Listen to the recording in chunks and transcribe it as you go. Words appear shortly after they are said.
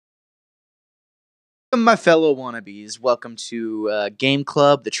My fellow wannabes, welcome to Game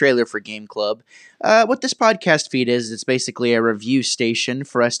Club, the trailer for Game Club. What this podcast feed is, it's basically a review station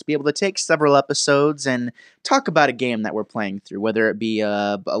for us to be able to take several episodes and talk about a game that we're playing through, whether it be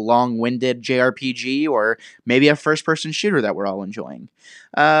a long-winded JRPG or maybe a first-person shooter that we're all enjoying.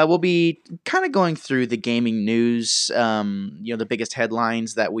 We'll be kind of going through the gaming news, the biggest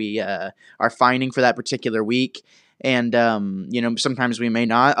headlines that we are finding for that particular week. And, sometimes we may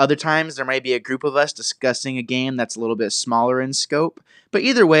not. Other times there might be a group of us discussing a game that's a little bit smaller in scope. But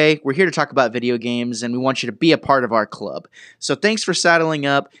either way, we're here to talk about video games, and we want you to be a part of our club. So thanks for saddling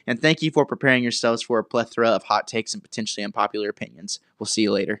up, and thank you for preparing yourselves for a plethora of hot takes and potentially unpopular opinions. We'll see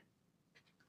you later.